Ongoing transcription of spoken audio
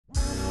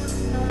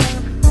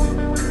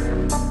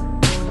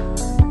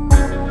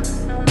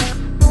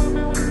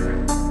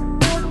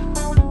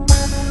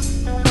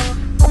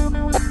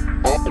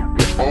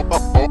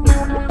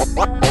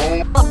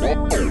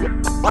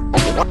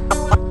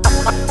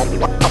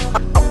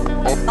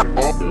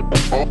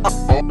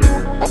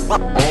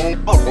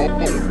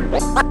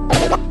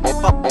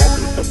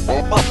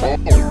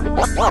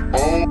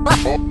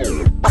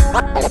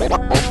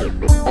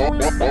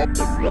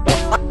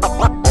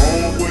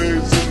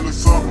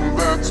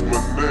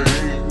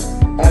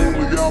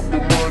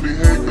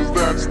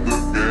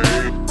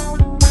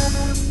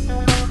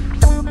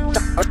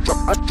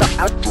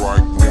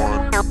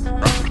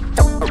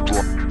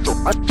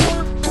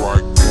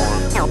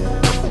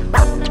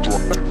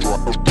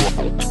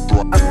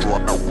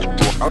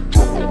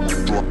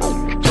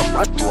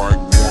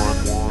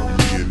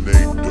me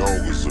and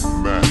Dogg is a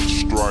match.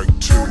 Strike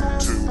two,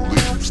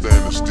 leave them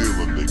standing still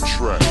in their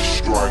track.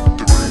 Strike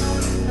three,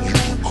 you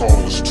can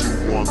call us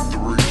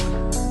 213.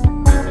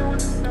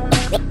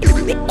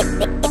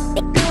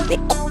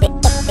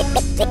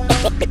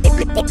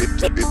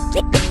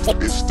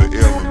 It's the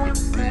L and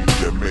the B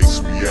that makes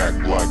me act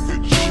like a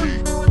G.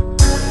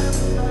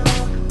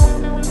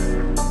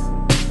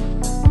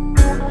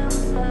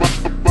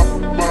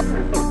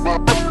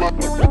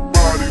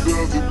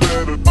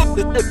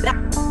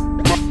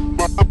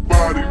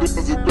 Body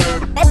does it better.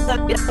 Body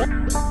does it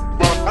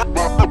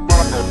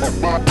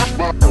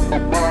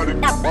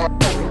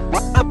better.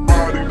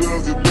 Body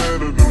does it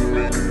better than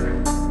me.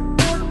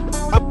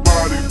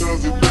 Body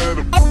does it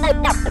better. Body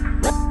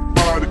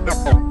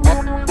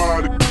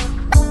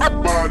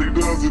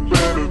does it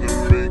better than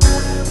me.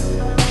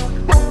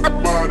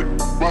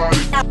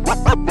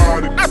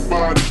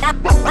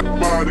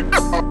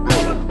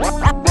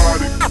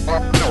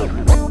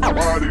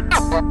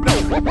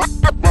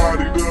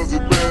 Body does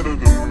it better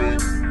than me.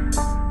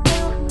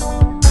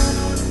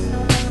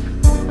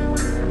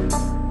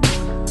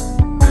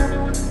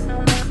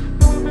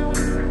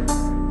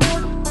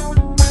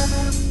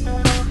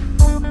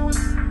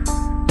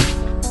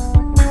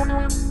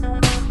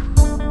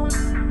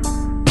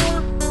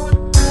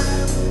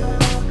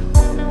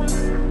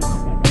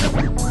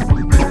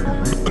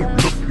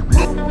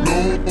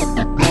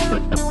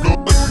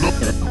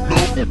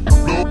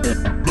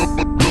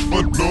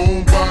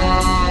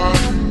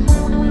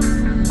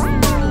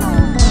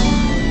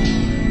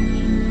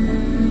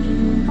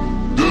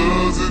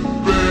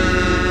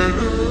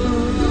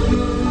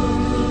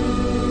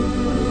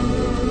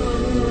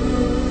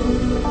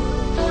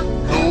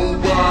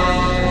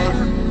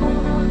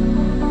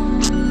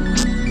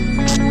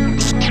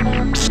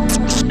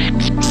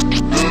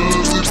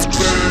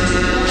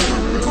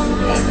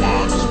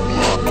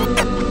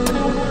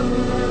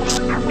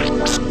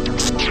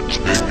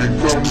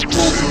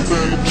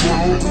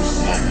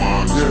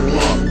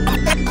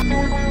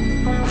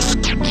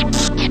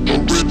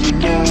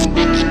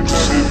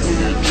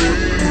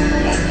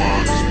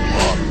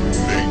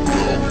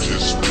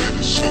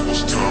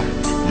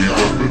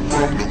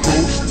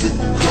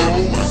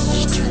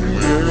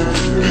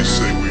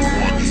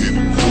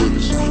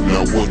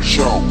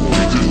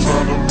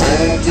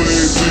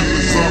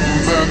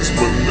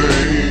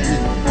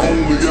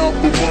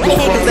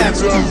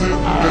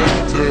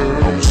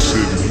 I'm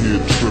sitting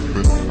here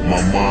tripping,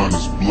 my mind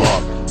is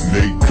blocked.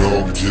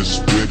 Dogg just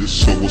spit it,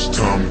 so it's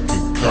time to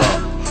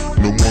concoct.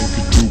 No one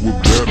can do it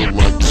better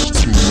like this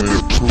two-man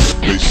crew.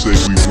 They say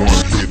we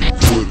one-hit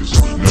quitters,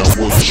 now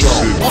what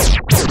y'all want?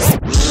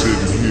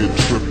 Sitting here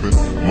tripping,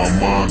 my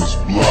mind is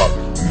blocked.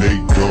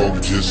 Dogg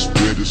just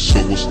spit it, so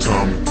it's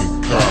time to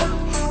concoct.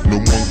 No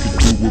one can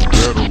do it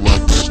better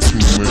like this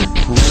two-man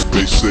crew.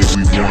 They say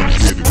we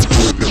one-hit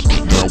quitters,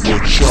 now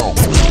what y'all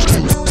want?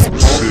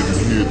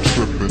 Sitting here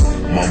tripping,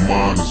 my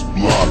mind is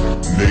blocked.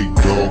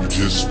 Dogg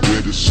just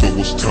spit it, so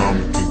it's time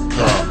to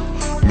concoct.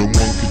 No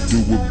one can do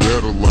it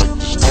better like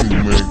this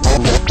two-man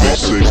crew. They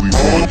say we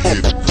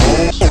one-hit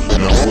quitters,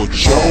 now what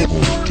y'all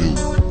gon' do?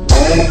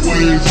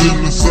 Always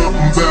into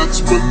something, that's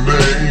my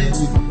name.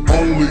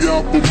 Only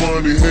out for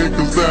money, hey,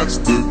 cause that's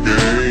the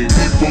game.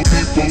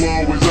 People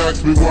always ask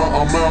me why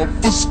I'm out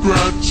for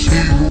scratch.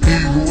 He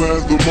who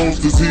has the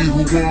most is he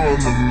who won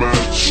the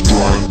match.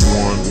 Strike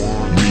one,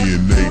 me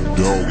and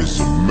Dogg is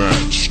a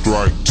match.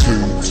 Strike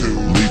two,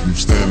 leave them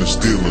standing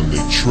still in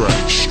their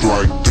track.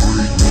 Strike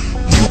three,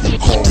 you can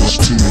call us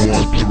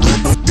 213.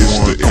 It's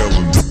the L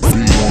and the B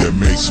that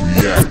makes me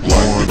act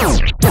like a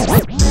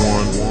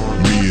one.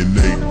 Me and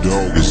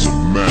Dogg is a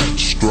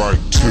match.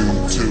 Strike two,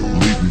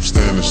 leave them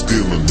standing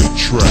still in their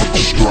track.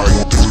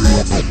 Strike three,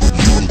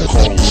 you can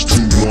call us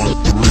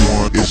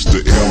 213. It's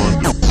the L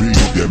and the B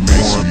that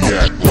makes me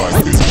act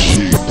like a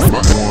G.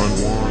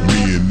 Me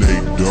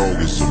and Dogg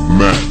is a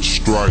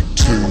match. Strike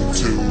two,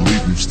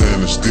 leave them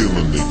standing still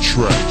in their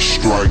track.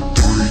 Strike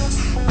three,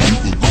 you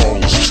can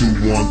call us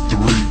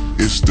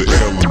 213. It's the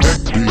L and the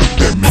B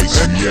that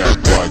makes me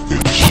act like a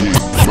G.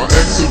 My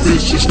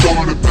exhibition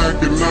started back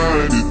in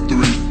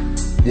 '93.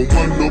 When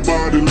wasn't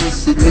nobody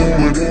listening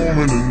with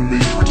woman and me.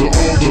 To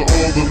all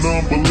the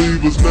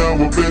non-believers, now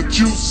I bet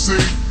you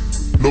see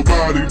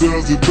nobody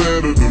does it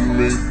better than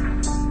me.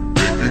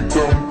 It can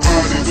come,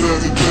 body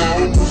does it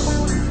better.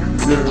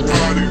 Yeah,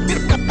 body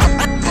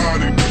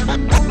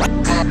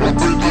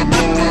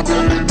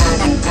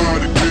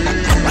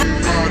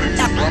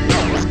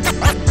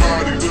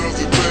does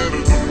it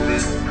better than me.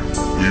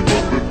 We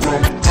up it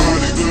from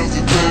body does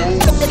it better.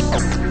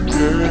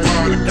 Yeah,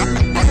 body does it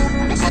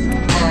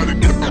better.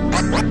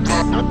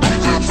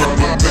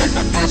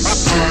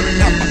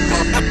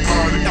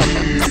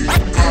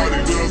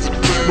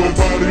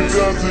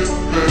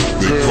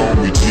 They call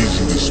me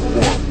Jeezy the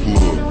spark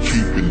plug,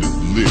 keeping it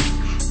lit.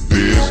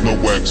 There's no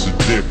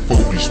accident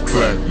for these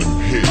platinum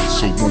hits.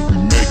 So when we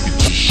make it,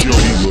 just show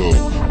love.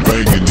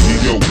 Banging in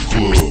your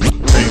club,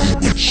 hanging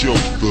with your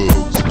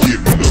thugs,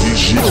 giving them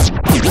shit.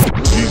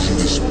 Jeezy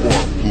the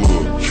spark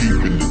plug,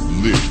 keeping it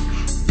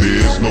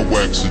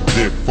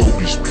accident for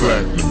these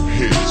platinum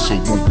hits. So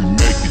when we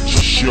make it,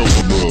 just show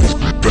love.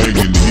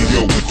 Banging in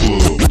your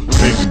club,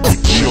 hanging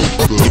with your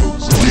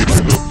thugs,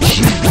 giving up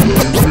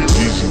G-love.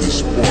 Easy to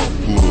spark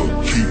plug,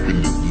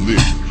 keeping it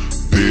lit.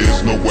 There's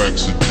no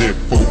accident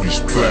for these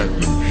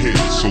platinum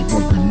hits. So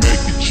when we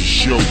make it, just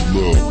show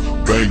love.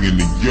 Banging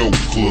in your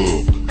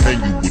club,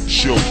 hanging with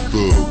your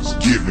thugs,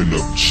 giving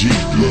up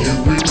G-love.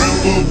 You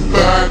remember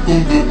back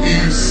on the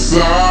east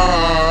side,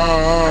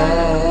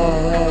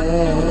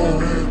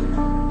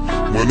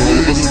 when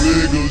all the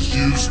niggas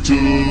used to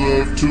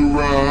love to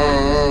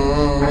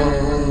ride.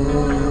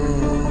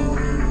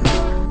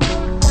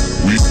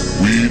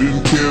 We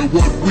didn't care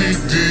what we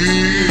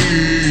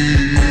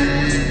did.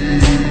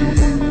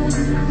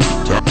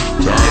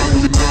 Time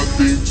was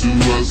nothing to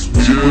us,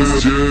 we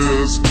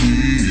just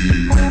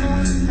kids.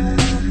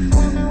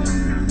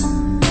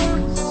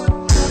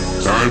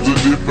 Times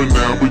are different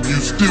now, but you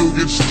still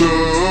get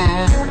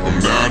stuck. I'm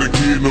not a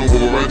kid no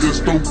more, I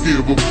just don't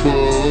give a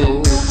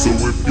fuck. So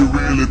if you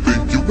really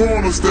think you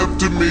wanna step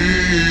to me,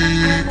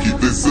 keep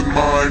this in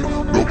mind,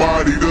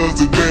 nobody does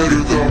it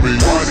better than me.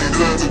 Nobody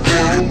does it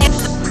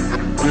better.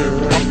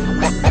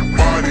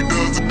 Nobody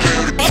does it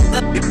better.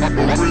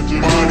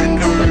 Original,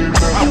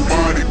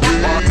 nobody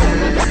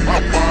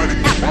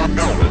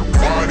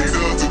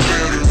does it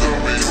better than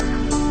me.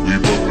 We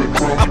both been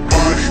from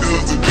nobody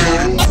does it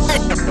better.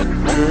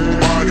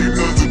 Nobody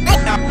does it.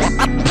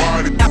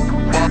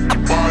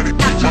 Body, we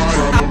just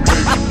tryna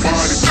make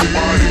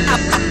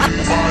it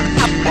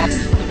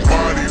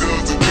body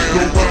does it better.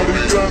 Nobody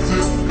does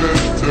it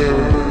better.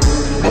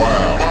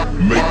 Wow,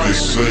 make it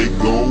say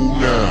go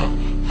now.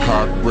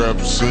 Hot rap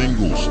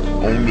singles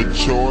on the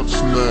charts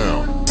now.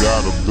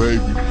 Got a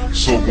baby,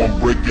 so I'm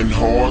breaking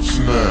hearts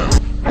now.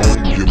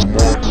 On your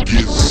mark,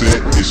 get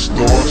set, it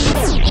starts.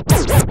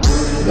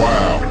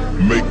 Wow,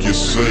 make you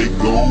say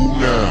go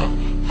now.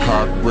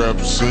 Hot rap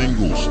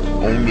singles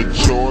on the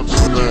charts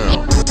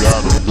now.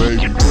 Got a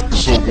baby,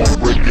 so I'm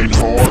breaking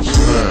hearts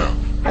now.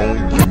 On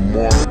your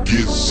mark,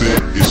 get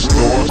set, it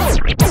starts.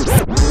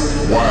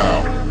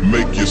 Wow,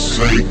 make you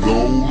say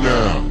go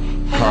now.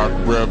 Hot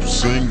rap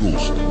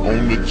singles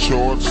on the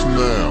charts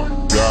now.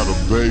 Got a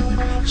baby,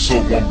 so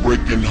I'm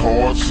breaking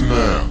hearts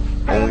now.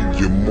 On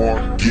your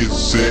mark, get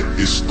set,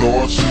 it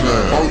starts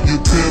now. All you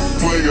pimp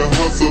player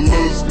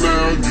hustlers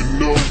now, you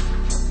know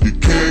you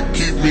can't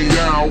keep me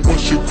out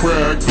once you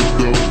crack the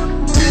door.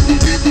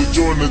 Either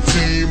join the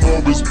team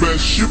or it's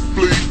best you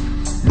flee.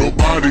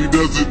 Nobody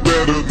does